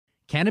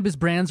Cannabis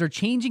brands are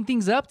changing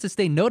things up to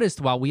stay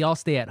noticed while we all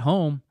stay at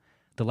home.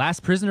 The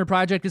Last Prisoner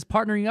Project is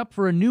partnering up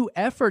for a new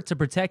effort to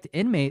protect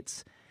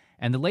inmates.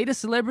 And the latest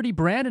celebrity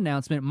brand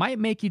announcement might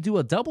make you do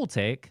a double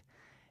take.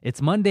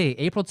 It's Monday,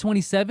 April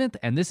 27th,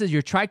 and this is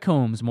your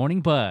TRICHOMES Morning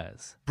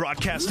Buzz.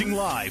 Broadcasting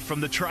live from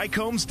the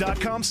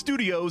TRICHOMES.com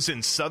studios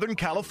in Southern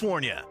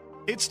California.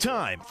 It's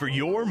time for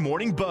your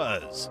Morning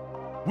Buzz.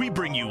 We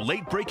bring you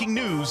late-breaking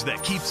news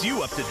that keeps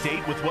you up to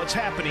date with what's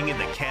happening in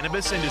the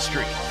cannabis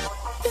industry.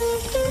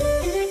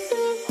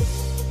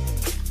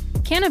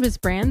 Cannabis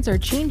brands are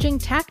changing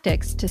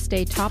tactics to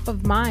stay top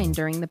of mind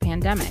during the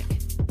pandemic.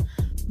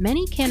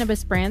 Many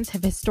cannabis brands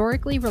have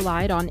historically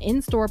relied on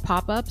in-store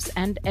pop-ups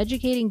and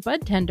educating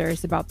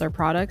budtenders about their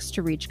products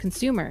to reach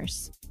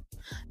consumers.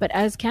 But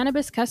as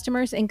cannabis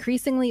customers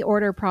increasingly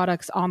order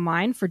products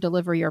online for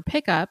delivery or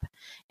pickup,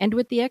 and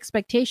with the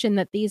expectation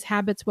that these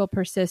habits will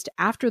persist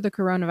after the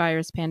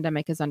coronavirus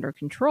pandemic is under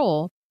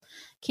control,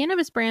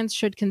 cannabis brands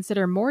should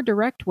consider more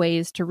direct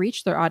ways to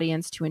reach their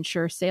audience to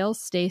ensure sales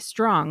stay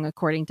strong,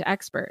 according to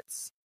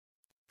experts.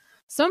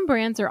 Some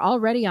brands are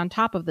already on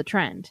top of the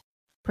trend,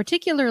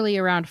 particularly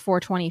around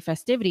 420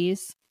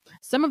 festivities.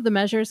 Some of the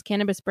measures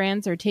cannabis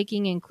brands are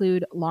taking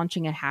include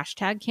launching a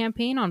hashtag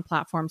campaign on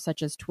platforms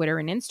such as Twitter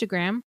and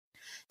Instagram,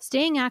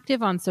 staying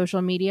active on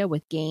social media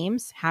with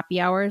games, happy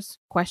hours,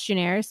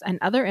 questionnaires, and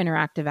other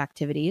interactive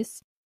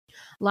activities,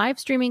 live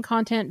streaming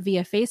content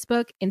via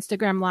Facebook,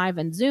 Instagram Live,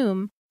 and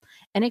Zoom,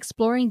 and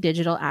exploring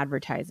digital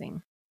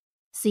advertising.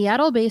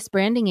 Seattle-based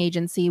branding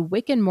agency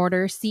Wick &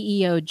 Mortar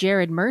CEO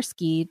Jared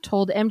Mirsky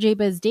told MJ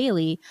Biz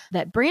Daily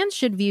that brands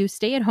should view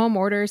stay-at-home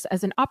orders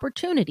as an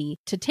opportunity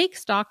to take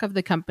stock of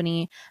the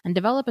company and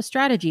develop a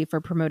strategy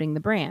for promoting the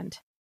brand.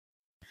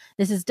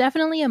 This is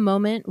definitely a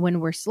moment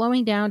when we're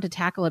slowing down to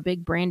tackle a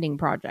big branding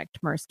project,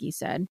 Mirsky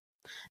said.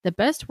 The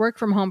best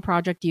work-from-home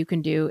project you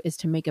can do is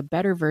to make a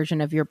better version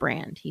of your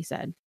brand, he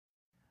said.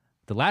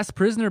 The Last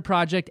Prisoner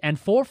Project and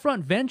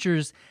Forefront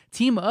Ventures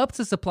team up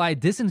to supply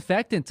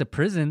disinfectant to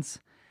prisons.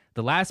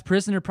 The Last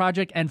Prisoner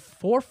Project and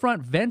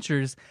Forefront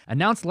Ventures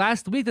announced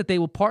last week that they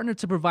will partner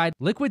to provide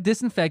liquid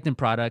disinfectant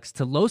products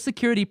to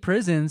low-security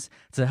prisons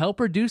to help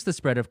reduce the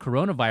spread of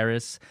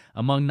coronavirus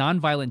among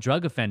nonviolent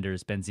drug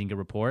offenders, Benzinga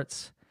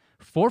reports.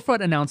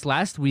 Forefront announced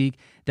last week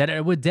that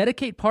it would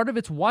dedicate part of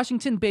its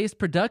Washington-based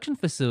production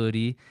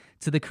facility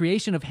to the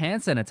creation of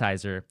hand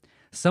sanitizer,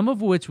 some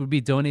of which would be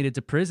donated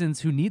to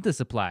prisons who need the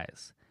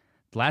supplies.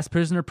 The Last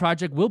Prisoner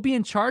Project will be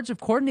in charge of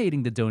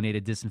coordinating the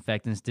donated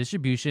disinfectants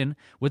distribution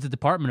with the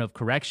Department of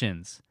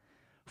Corrections.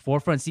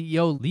 Forefront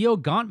CEO Leo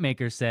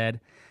Gauntmaker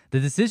said, "The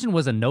decision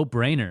was a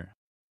no-brainer.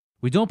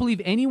 We don't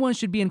believe anyone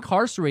should be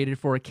incarcerated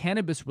for a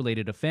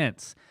cannabis-related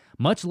offense,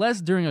 much less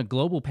during a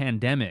global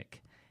pandemic.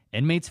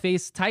 Inmates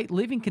face tight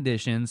living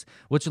conditions,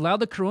 which allow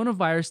the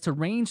coronavirus to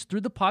range through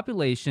the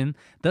population,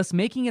 thus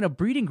making it a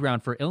breeding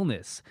ground for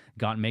illness,"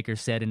 Gauntmaker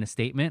said in a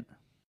statement.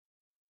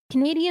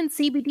 Canadian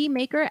CBD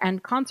maker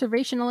and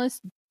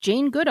conservationist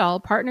Jane Goodall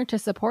partnered to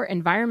support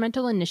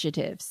environmental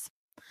initiatives.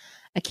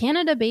 A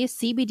Canada-based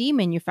CBD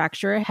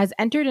manufacturer has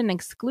entered an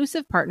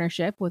exclusive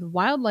partnership with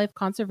wildlife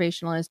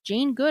conservationist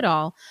Jane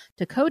Goodall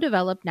to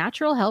co-develop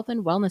natural health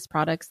and wellness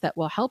products that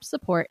will help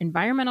support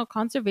environmental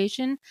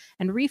conservation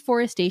and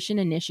reforestation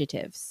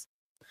initiatives.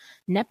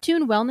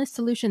 Neptune Wellness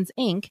Solutions,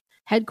 Inc.,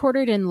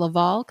 headquartered in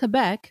Laval,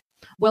 Quebec,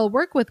 will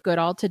work with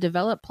Goodall to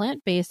develop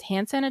plant-based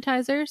hand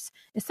sanitizers,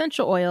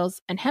 essential oils,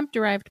 and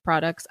hemp-derived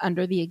products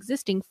under the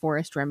existing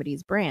Forest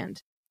Remedies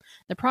brand.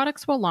 The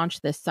products will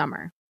launch this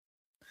summer.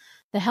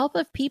 The health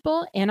of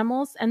people,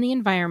 animals, and the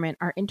environment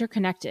are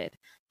interconnected.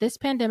 This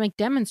pandemic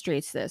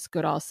demonstrates this,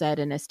 Goodall said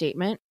in a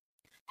statement.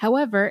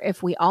 However,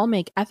 if we all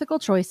make ethical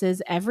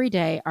choices every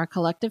day, our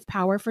collective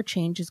power for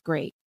change is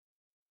great.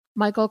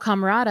 Michael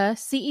Camarada,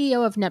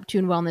 CEO of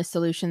Neptune Wellness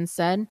Solutions,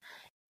 said,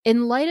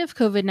 "In light of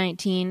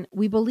COVID-19,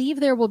 we believe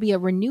there will be a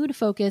renewed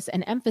focus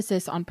and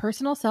emphasis on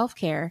personal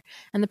self-care,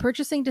 and the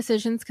purchasing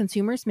decisions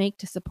consumers make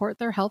to support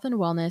their health and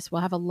wellness will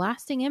have a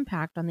lasting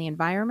impact on the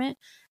environment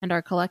and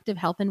our collective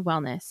health and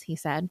wellness," he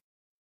said.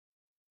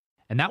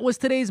 And that was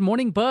today's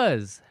Morning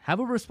Buzz.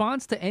 Have a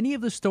response to any of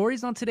the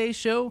stories on today's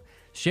show?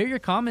 Share your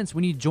comments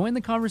when you join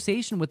the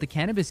conversation with the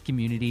cannabis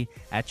community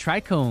at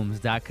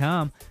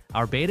TRICHOMES.com.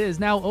 Our beta is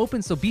now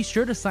open, so be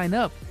sure to sign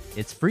up.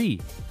 It's free.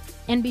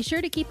 And be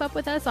sure to keep up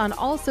with us on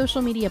all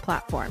social media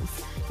platforms.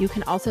 You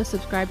can also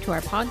subscribe to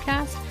our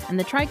podcast and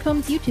the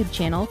TRICHOMES YouTube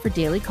channel for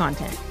daily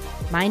content.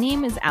 My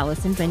name is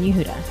Allison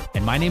Ben-Yehuda.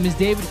 And my name is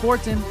David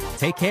Fortin.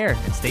 Take care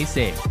and stay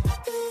safe.